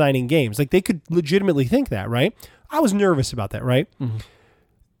sucks at designing games. Like, they could legitimately think that, right? I was nervous about that, right?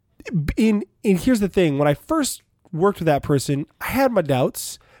 And here's the thing: when I first worked with that person, I had my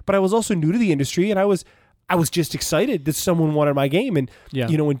doubts, but I was also new to the industry, and I was just excited that someone wanted my game. And,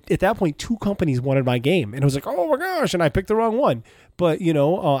 you know, at that point, two companies wanted my game, and I was like, oh my gosh, and I picked the wrong one. But, you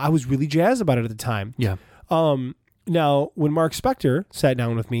know, I was really jazzed about it at the time. Yeah. Now, when Mark Spector sat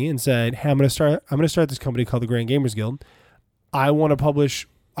down with me and said, hey, I'm going to start this company called the Grand Gamers Guild. I want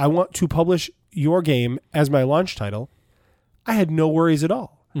to publish your game as my launch title. I had no worries at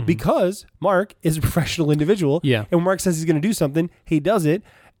all. Because Mark is a professional individual. Yeah. And when Mark says he's going to do something, he does it.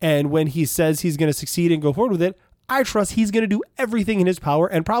 And when he says he's going to succeed and go forward with it, I trust he's going to do everything in his power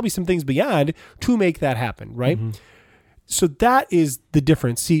and probably some things beyond to make that happen, right? So that is the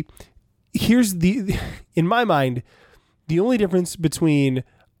difference. See, here's in my mind, the only difference between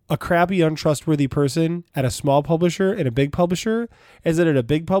a crappy, untrustworthy person at a small publisher and a big publisher is that at a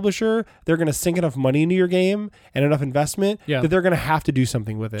big publisher, they're going to sink enough money into your game and enough investment that they're going to have to do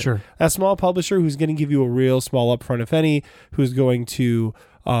something with it. Sure. A small publisher who's going to give you a real small upfront, if any, who's going to,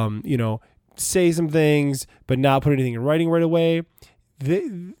 you know, say some things but not put anything in writing right away,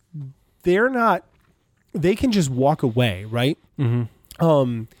 they're not. They can just walk away, right?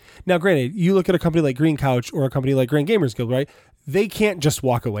 Now, granted, you look at a company like Green Couch or a company like Grand Gamers Guild, right? They can't just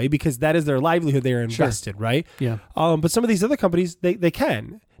walk away because that is their livelihood. They are invested, right? Yeah. But some of these other companies, they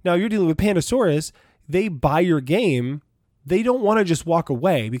can. Now, you're dealing with Pandasaurus. They buy your game. They don't want to just walk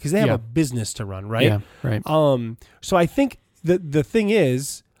away because they have a business to run, right? Yeah, right. So I think the thing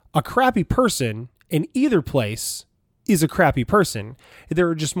is, a crappy person in either place is a crappy person. There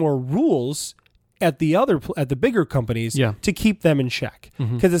are just more rules at the bigger companies to keep them in check,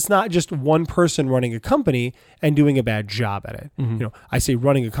 because it's not just one person running a company and doing a bad job at it. You know, I say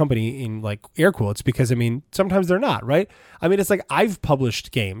running a company in like air quotes because I mean sometimes they're not, right? I mean, it's like I've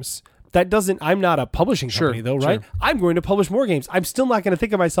published games. I'm not a publishing company though, right? I'm going to publish more games. I'm still not going to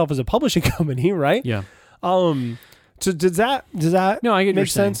think of myself as a publishing company, right? Yeah. So does that no, I get make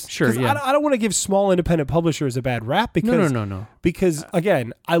sense? Sure, yeah. I don't want to give small independent publishers a bad rap because no. Because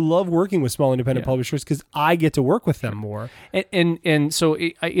again, I love working with small independent publishers because I get to work with them more. And so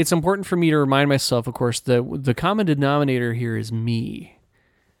it's important for me to remind myself, of course, the common denominator here is me.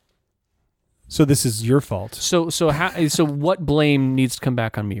 So this is your fault. So what blame needs to come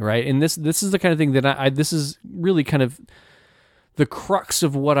back on me, right? And this is the kind of thing that this is really kind of the crux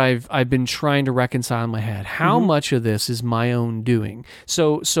of what I've been trying to reconcile in my head. How much of this is my own doing?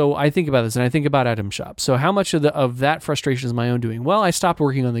 So I think about this, and I think about Item Shop. So how much of that frustration is my own doing? Well, I stopped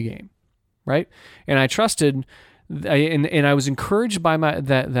working on the game, right? And I trusted and I was encouraged by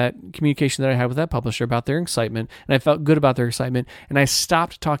that communication that I had with that publisher about their excitement, and I felt good about their excitement, and I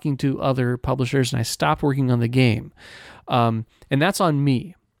stopped talking to other publishers, and I stopped working on the game, and that's on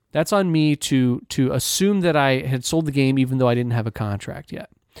me. That's on me to assume that I had sold the game even though I didn't have a contract yet.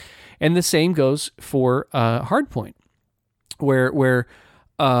 And the same goes for Hardpoint, where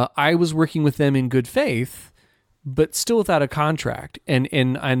I was working with them in good faith, but still without a contract, and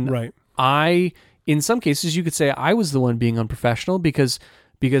Right. I, in some cases, you could say I was the one being unprofessional because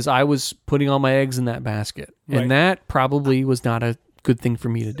I was putting all my eggs in that basket. Right. And that probably was not a good thing for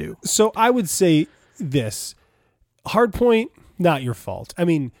me to do. So I would say this. Hardpoint, not your fault. I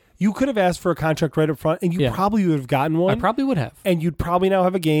mean, you could have asked for a contract right up front, and you Yeah. probably would have gotten one. I probably would have. And you'd probably now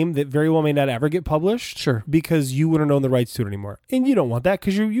have a game that very well may not ever get published. Sure. Because you wouldn't own the rights to it anymore. And you don't want that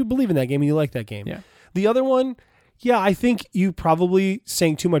because you believe in that game and you like that game. Yeah. The other one, yeah, I think you probably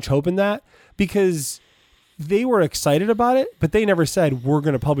sank too much hope in that because they were excited about it, but they never said, we're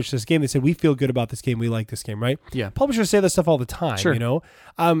going to publish this game. They said, we feel good about this game. We like this game, right? Yeah. Publishers say that stuff all the time, Sure. you know?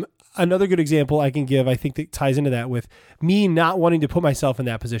 Another good example I can give, I think that ties into that with me not wanting to put myself in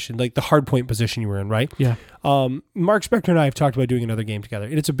that position, like the Hardpoint position you were in, right? Yeah. Mark Spector and I have talked about doing another game together,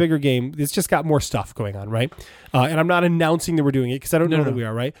 and it's a bigger game. It's just got more stuff going on, right? And I'm not announcing that we're doing it because I don't know that we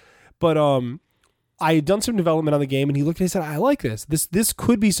are, right? But I had done some development on the game, and he looked at me and said, I like this. This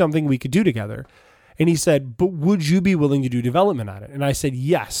could be something we could do together. And he said, but would you be willing to do development on it? And I said,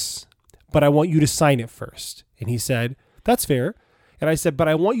 yes, but I want you to sign it first. And he said, that's fair. And I said, but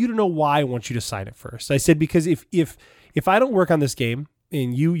I want you to know why I want you to sign it first. I said, because if I don't work on this game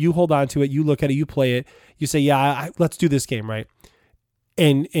and you hold on to it, you look at it, you play it, you say, yeah, let's do this game, right?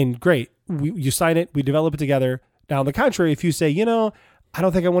 And great, you sign it, we develop it together. Now, on the contrary, if you say, I don't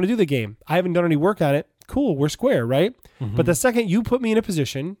think I want to do the game, I haven't done any work on it, cool, we're square, right? Mm-hmm. But the second you put me in a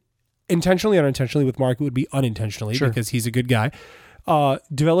position, intentionally or unintentionally, with Mark, it would be unintentionally because he's a good guy,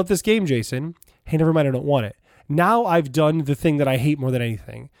 develop this game, Jason. Hey, never mind, I don't want it. Now I've done the thing that I hate more than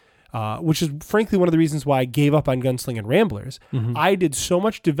anything, which is frankly one of the reasons why I gave up on Gunsling and Ramblers. Mm-hmm. I did so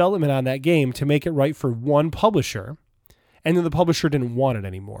much development on that game to make it right for one publisher, and then the publisher didn't want it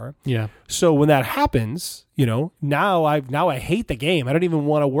anymore. Yeah. So when that happens, now I hate the game. I don't even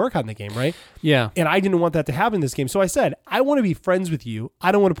want to work on the game, right? Yeah. And I didn't want that to happen in this game. So I said, I want to be friends with you.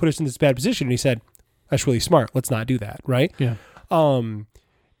 I don't want to put us in this bad position. And he said, that's really smart. Let's not do that, right? Yeah. So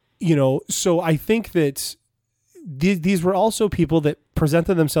I think that these were also people that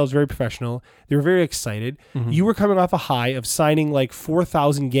presented themselves very professional. They were very excited. Mm-hmm. You were coming off a high of signing like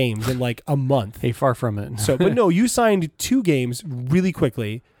 4,000 games in like a month. Hey, far from it. But no, you signed 2 games really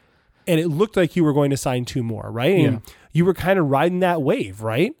quickly, and it looked like you were going to sign 2 more, right? And you were kind of riding that wave,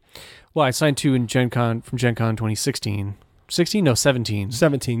 right? Well, I signed 2 in Gen Con 2016. 16? No, 17.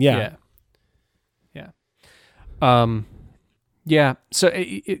 17, yeah. Yeah. Yeah. So,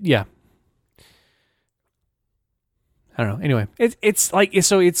 yeah. I don't know. Anyway, it's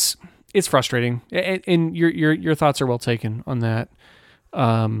frustrating, and your thoughts are well taken on that.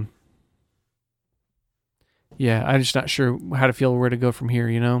 Yeah, I'm just not sure how to feel, where to go from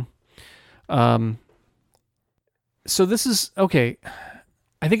here. So this is okay.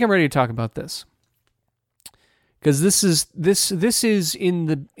 I think I'm ready to talk about this because this is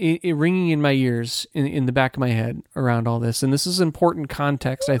ringing in my ears, in the back of my head around all this, and this is important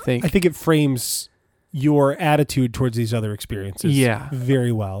context. I think it frames your attitude towards these other experiences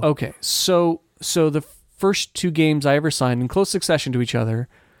very well. Okay, so the first 2 games I ever signed in close succession to each other.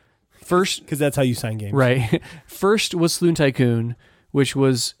 First, because that's how you sign games, right? First was Saloon Tycoon, which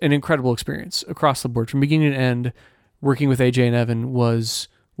was an incredible experience across the board from beginning to end. Working with AJ and Evan was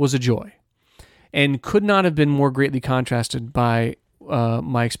a joy, and could not have been more greatly contrasted by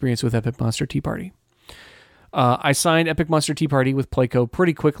my experience with Epic Monster Tea Party. I signed Epic Monster Tea Party with Playco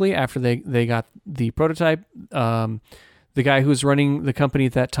pretty quickly after they got the prototype. The guy who was running the company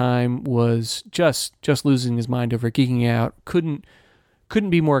at that time was just losing his mind over it, geeking out. Couldn't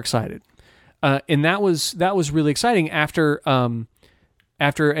be more excited. And that was really exciting.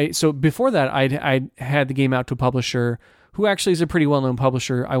 So before that, I'd had the game out to a publisher who actually is a pretty well-known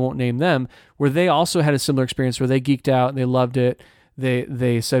publisher. I won't name them, where they also had a similar experience where they geeked out and they loved it.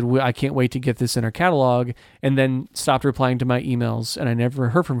 They said, I can't wait to get this in our catalog, and then stopped replying to my emails, and I never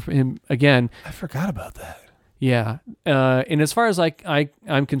heard from him again. I forgot about that. Yeah. And as far as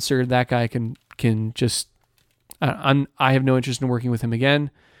I'm concerned, that guy can just, I have no interest in working with him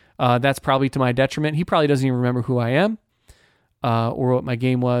again. That's probably to my detriment. He probably doesn't even remember who I am, or what my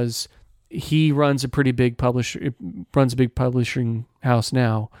game was. He runs a big publishing house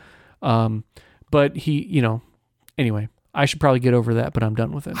now. But he, anyway, I should probably get over that, but I'm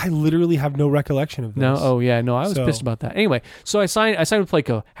done with it. I literally have no recollection of this. No, oh yeah, no, I was So- pissed about that. Anyway, so I signed with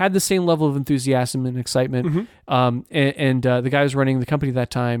Playco, had the same level of enthusiasm and excitement. And the guy who was running the company at that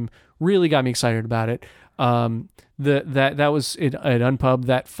time really got me excited about it. That was at Unpub.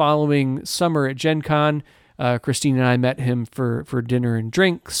 That following summer at Gen Con, Christine and I met him for dinner and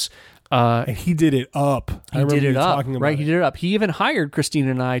drinks. And he did it up. I He remember did you it up, talking about right? He did it up. He even hired Christine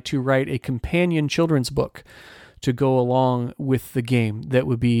and I to write a companion children's book to go along with the game that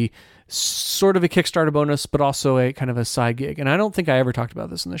would be sort of a Kickstarter bonus, but also a kind of a side gig. And I don't think I ever talked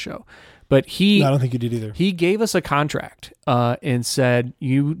about this in the show, but No, I don't think you did either. he gave us a contract and said,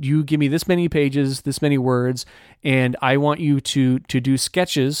 you give me this many pages, this many words, and I want you to do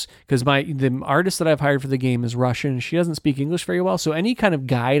sketches, because the artist that I've hired for the game is Russian. She doesn't speak English very well, so any kind of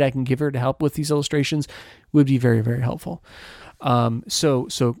guide I can give her to help with these illustrations would be very, very helpful. So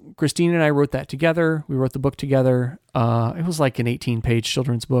Christine and I wrote that together. We wrote the book together. It was like an 18-page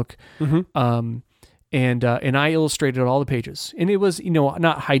children's book. And I illustrated all the pages, and it was,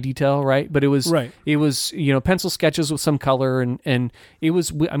 not high detail, right? But it was, Right. It was, pencil sketches with some color, and it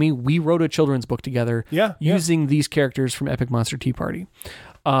was, we wrote a children's book together, Yeah. using these characters from Epic Monster Tea Party.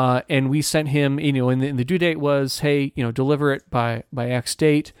 And we sent him, and the due date was, hey, deliver it by X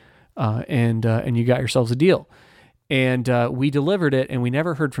date, and you got yourselves a deal. And we delivered it, and we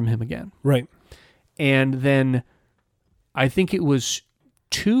never heard from him again. Right. And then I think it was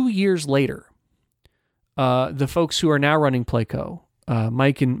 2 years later, the folks who are now running Playco,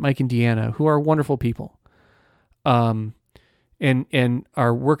 Mike and Deanna, who are wonderful people, and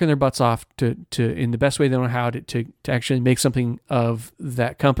are working their butts off to in the best way they know how to actually make something of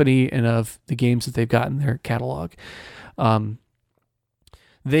that company and of the games that they've got in their catalog.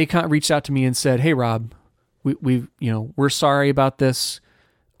 They reached out to me and said, "Hey, Rob, we're sorry about this.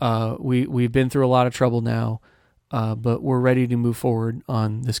 We've been through a lot of trouble now, but we're ready to move forward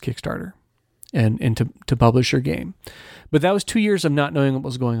on this Kickstarter and to publish your game." But that was 2 years of not knowing what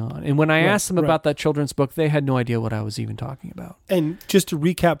was going on. And when I asked them about that children's book, they had no idea what I was even talking about. And just to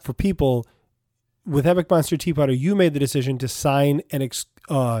recap for people, with Epic Monster Tea Party, you made the decision to sign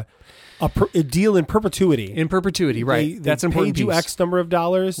a deal in perpetuity. In perpetuity, right? They That's an important paid you piece. X number of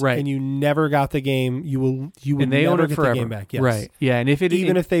dollars, Right. and you never got the game. You will And they own never it get forever. the game back. Yes. Right. Yeah. And if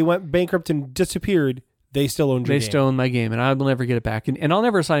Even if they went bankrupt and disappeared, they still owned your they game. still own my game, and I will never get it back. And I'll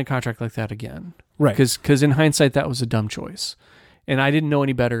never sign a contract like that again. Right. Because in hindsight, that was a dumb choice. And I didn't know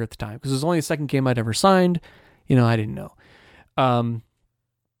any better at the time, because it was only the second game I'd ever signed. I didn't know. And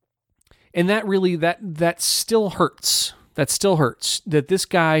that really, that still hurts. That still hurts. That this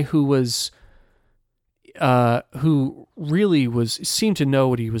guy who really seemed to know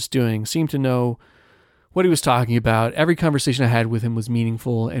what he was doing, seemed to know what he was talking about. Every conversation I had with him was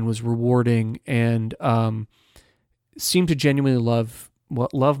meaningful and was rewarding, and seemed to genuinely love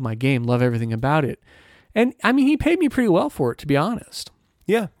my game, love everything about it. And he paid me pretty well for it, to be honest.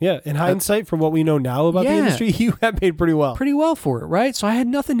 Yeah. In hindsight, from what we know now about the Yeah. industry, you have paid pretty well. Pretty well for it, right? So I had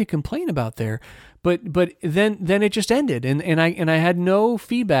nothing to complain about there. But then it just ended, and I had no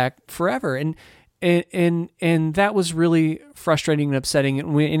feedback forever, and that was really frustrating and upsetting,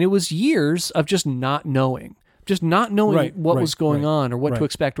 and it was years of just not knowing what was going on, or what to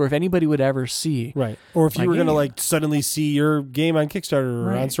expect, or if anybody would ever see. Right. Or if you my were going to game. suddenly see your game on Kickstarter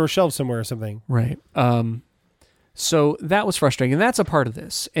or on store shelves somewhere or something. Right. So that was frustrating, and that's a part of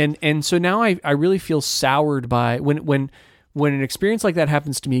this. And so now I really feel soured by when an experience like that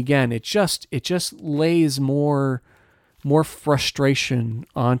happens to me again, it just lays more frustration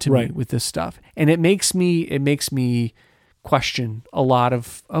onto me with this stuff. And it makes me question a lot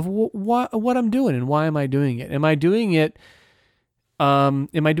of what I'm doing and why am I doing it? Am I doing it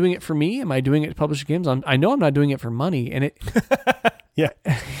for me? Am I doing it to publish games? I know I'm not doing it for money, and it Yeah.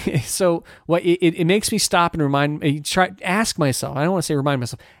 So it makes me stop and ask myself. I don't want to say remind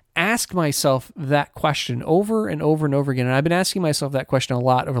myself. Ask myself that question over and over and over again. And I've been asking myself that question a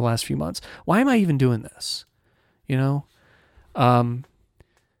lot over the last few months. Why am I even doing this?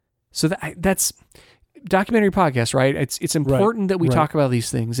 So that's documentary podcast, right? It's important that we talk about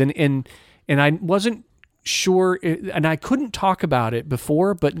these things. And I wasn't sure, and I couldn't talk about it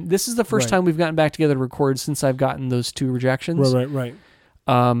before, but this is the first time we've gotten back together to record since I've gotten those 2 rejections. Right.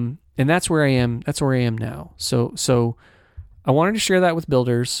 And that's where I am. That's where I am now. So I wanted to share that with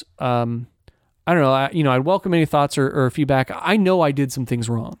builders. I don't know. I'd welcome any thoughts or feedback. I know I did some things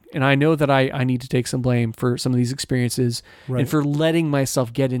wrong, and I know that I need to take some blame for some of these experiences and for letting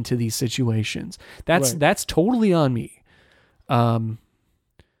myself get into these situations. That's totally on me. So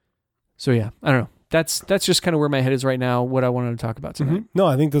yeah, I don't know. That's just kind of where my head is right now. What I wanted to talk about tonight. No,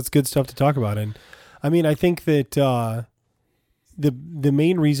 I think that's good stuff to talk about. And I mean, I think that the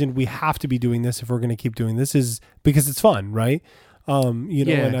main reason we have to be doing this if we're going to keep doing this is because it's fun, right?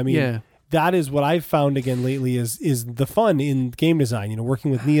 And I mean, that is what I've found again lately is the fun in game design,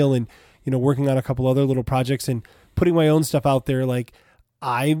 working with Neil and, working on a couple other little projects and putting my own stuff out there. Like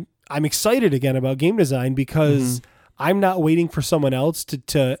I'm excited again about game design because I'm not waiting for someone else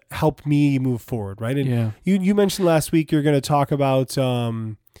to help me move forward. Right. And you mentioned last week, you're going to talk about,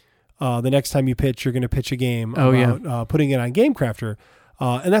 the next time you pitch, you're going to pitch a game about putting it on GameCrafter.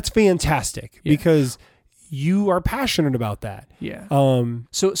 And that's fantastic because you are passionate about that. Yeah.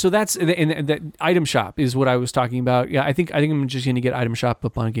 So that's and that Item Shop is what I was talking about. Yeah, I think I'm just going to get Item Shop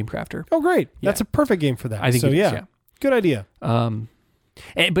up on GameCrafter. Oh, great! Yeah. That's a perfect game for that. I think so. It is, Good idea.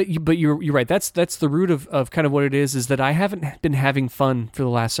 But you're right. That's the root of kind of what it is that I haven't been having fun for the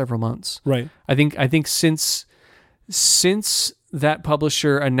last several months. Right. I think since that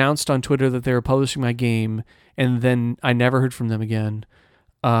publisher announced on Twitter that they were publishing my game, and then I never heard from them again.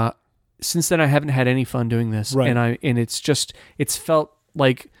 Since then, I haven't had any fun doing this, right. and it's felt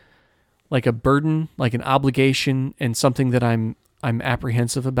like a burden, like an obligation, and something that I'm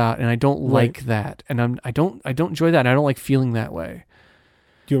apprehensive about, and I don't like that, and I don't enjoy that, and I don't like feeling that way.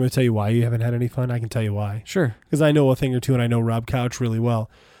 Do you want me to tell you why you haven't had any fun? I can tell you why. Sure. Because I know a thing or two, and I know Rob Couch really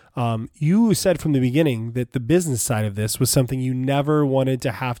well. You said from the beginning that the business side of this was something you never wanted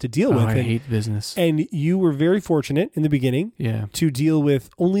to have to deal with. I hate business. And you were very fortunate in the beginning to deal with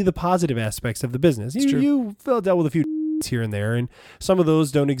only the positive aspects of the business. You dealt with a few here and there, and some of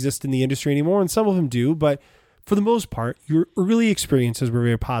those don't exist in the industry anymore, and some of them do. But for the most part, your early experiences were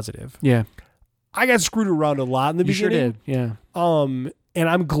very positive. Yeah. I got screwed around a lot in the beginning. You sure did, yeah. And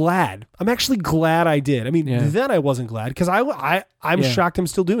I'm glad. I'm actually glad I did. I mean, then I wasn't glad because I'm shocked I'm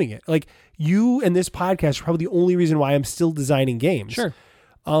still doing it. Like you and this podcast are probably the only reason why I'm still designing games. Sure.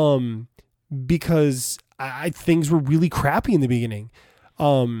 Because things were really crappy in the beginning.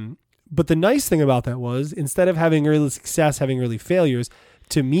 But the nice thing about that was instead of having early success, having early failures,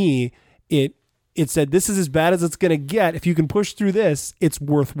 to me, it said, this is as bad as it's going to get. If you can push through this, it's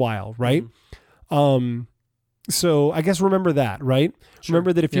worthwhile. Right. Mm-hmm. So I guess remember that, right? Sure.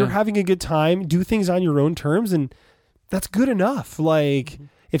 Remember that if you're having a good time, do things on your own terms, and that's good enough. Like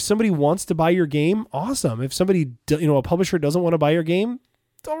if somebody wants to buy your game, awesome. If somebody, a publisher doesn't want to buy your game,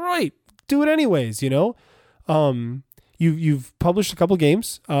 all right, do it anyways. You've published a couple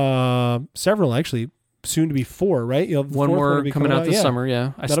games, several actually, soon to be 4, right? You have one more coming out this summer.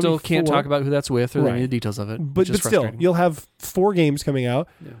 Yeah, I still can't talk about who that's with or any of the details of it. But still, you'll have 4 games coming out.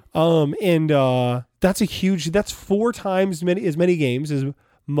 Yeah. That's 4 times as many games as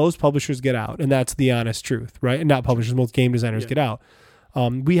most publishers get out, and that's the honest truth, right? And not publishers, most game designers get out.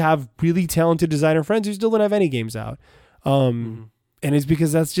 We have really talented designer friends who still don't have any games out, and it's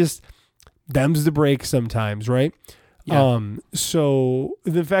because that's just them's the break sometimes, right? Yeah. So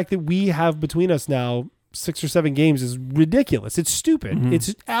the fact that we have between us now 6 or 7 games is ridiculous. It's stupid. Mm-hmm.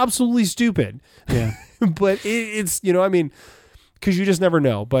 It's absolutely stupid. Yeah. But it's, because you just never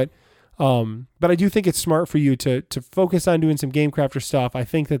know. But I do think it's smart for you to focus on doing some GameCrafter stuff. I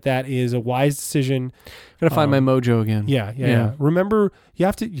think that is a wise decision. Gotta find my mojo again. Yeah. Remember, you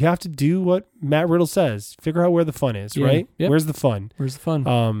have to do what Matt Riddle says. Figure out where the fun is, right? Yep. Where's the fun?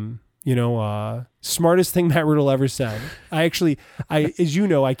 Smartest thing Matt Riddle ever said. As you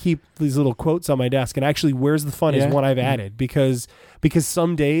know, I keep these little quotes on my desk, and actually where's the fun is one I've added because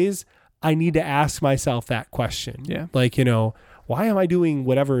some days I need to ask myself that question. Yeah. Like, why am I doing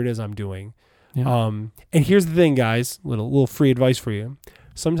whatever it is I'm doing? Yeah. And here's the thing, guys, little free advice for you.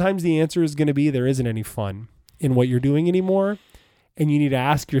 Sometimes the answer is going to be there isn't any fun in what you're doing anymore, and you need to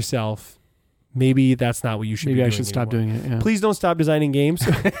ask yourself, maybe that's not what you should be doing. Maybe I should stop doing it. Yeah. Please don't stop designing games.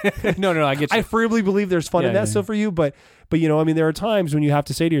 No, I get you. I firmly believe there's fun in that stuff for you, but there are times when you have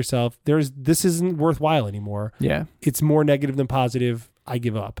to say to yourself, this isn't worthwhile anymore. Yeah. It's more negative than positive. I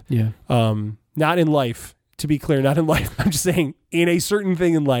give up. Yeah. Not in life, to be clear, not in life. I'm just saying in a certain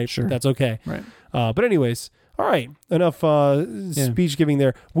thing in life, that's okay. Right. But anyways, all right. Enough speech giving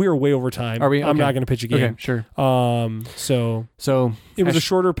there. We are way over time. Are we? Okay. I'm not going to pitch a game. Okay, sure. So it was a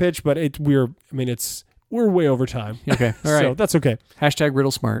shorter pitch, but we're way over time. Okay. All right. So that's okay. Hashtag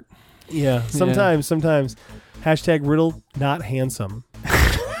Riddle Smart. Yeah. Sometimes. Hashtag Riddle not handsome.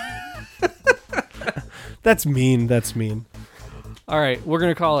 That's mean. All right, we're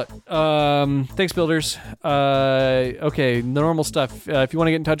going to call it. Thanks, builders. Okay, the normal stuff. If you want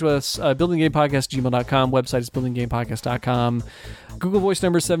to get in touch with us, buildinggamepodcast@gmail.com. Website is buildinggamepodcast.com. Google voice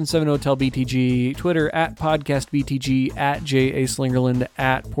number 770-TEL-BTG. Twitter @podcastbtg, @JA Slingerland,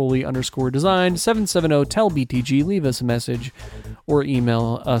 @Poorly_designed, 770-TEL-BTG. Leave us a message or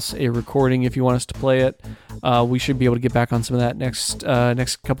email us a recording if you want us to play it. We should be able to get back on some of that next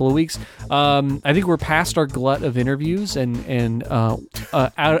couple of weeks. I think we're past our glut of interviews and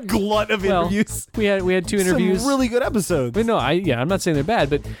Glut of interviews. We had 2 interviews. Some really good episodes. But no, I'm not saying they're bad,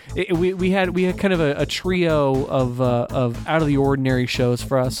 but we had kind of a trio of out of the ordinary shows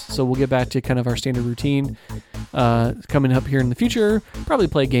for us. So we'll get back to kind of our standard routine coming up here in the future. Probably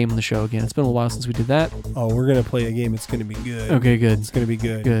play a game on the show again. It's been a while since we did that. Oh, we're gonna play a game. It's gonna be good. Okay, good. It's gonna be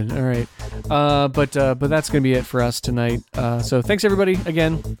good. Good. All right. But that's gonna be it for us tonight. So thanks everybody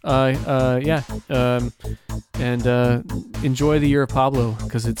again. And enjoy the year of Pablo,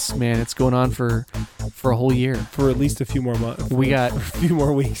 because it's going on for a whole year. For at least a few more months. We got a few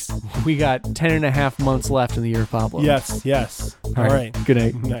more weeks. We got 10 and a half months left in the year of Pablo. Yes. All right. Good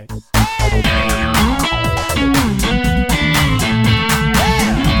night. Night.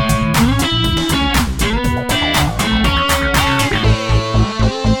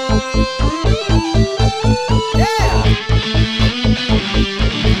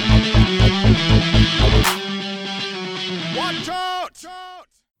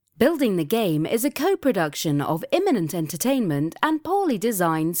 Building the Game is a co-production of Imminent Entertainment and Poorly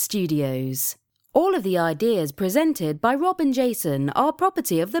Designed Studios. All of the ideas presented by Rob and Jason are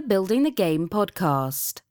property of the Building the Game podcast.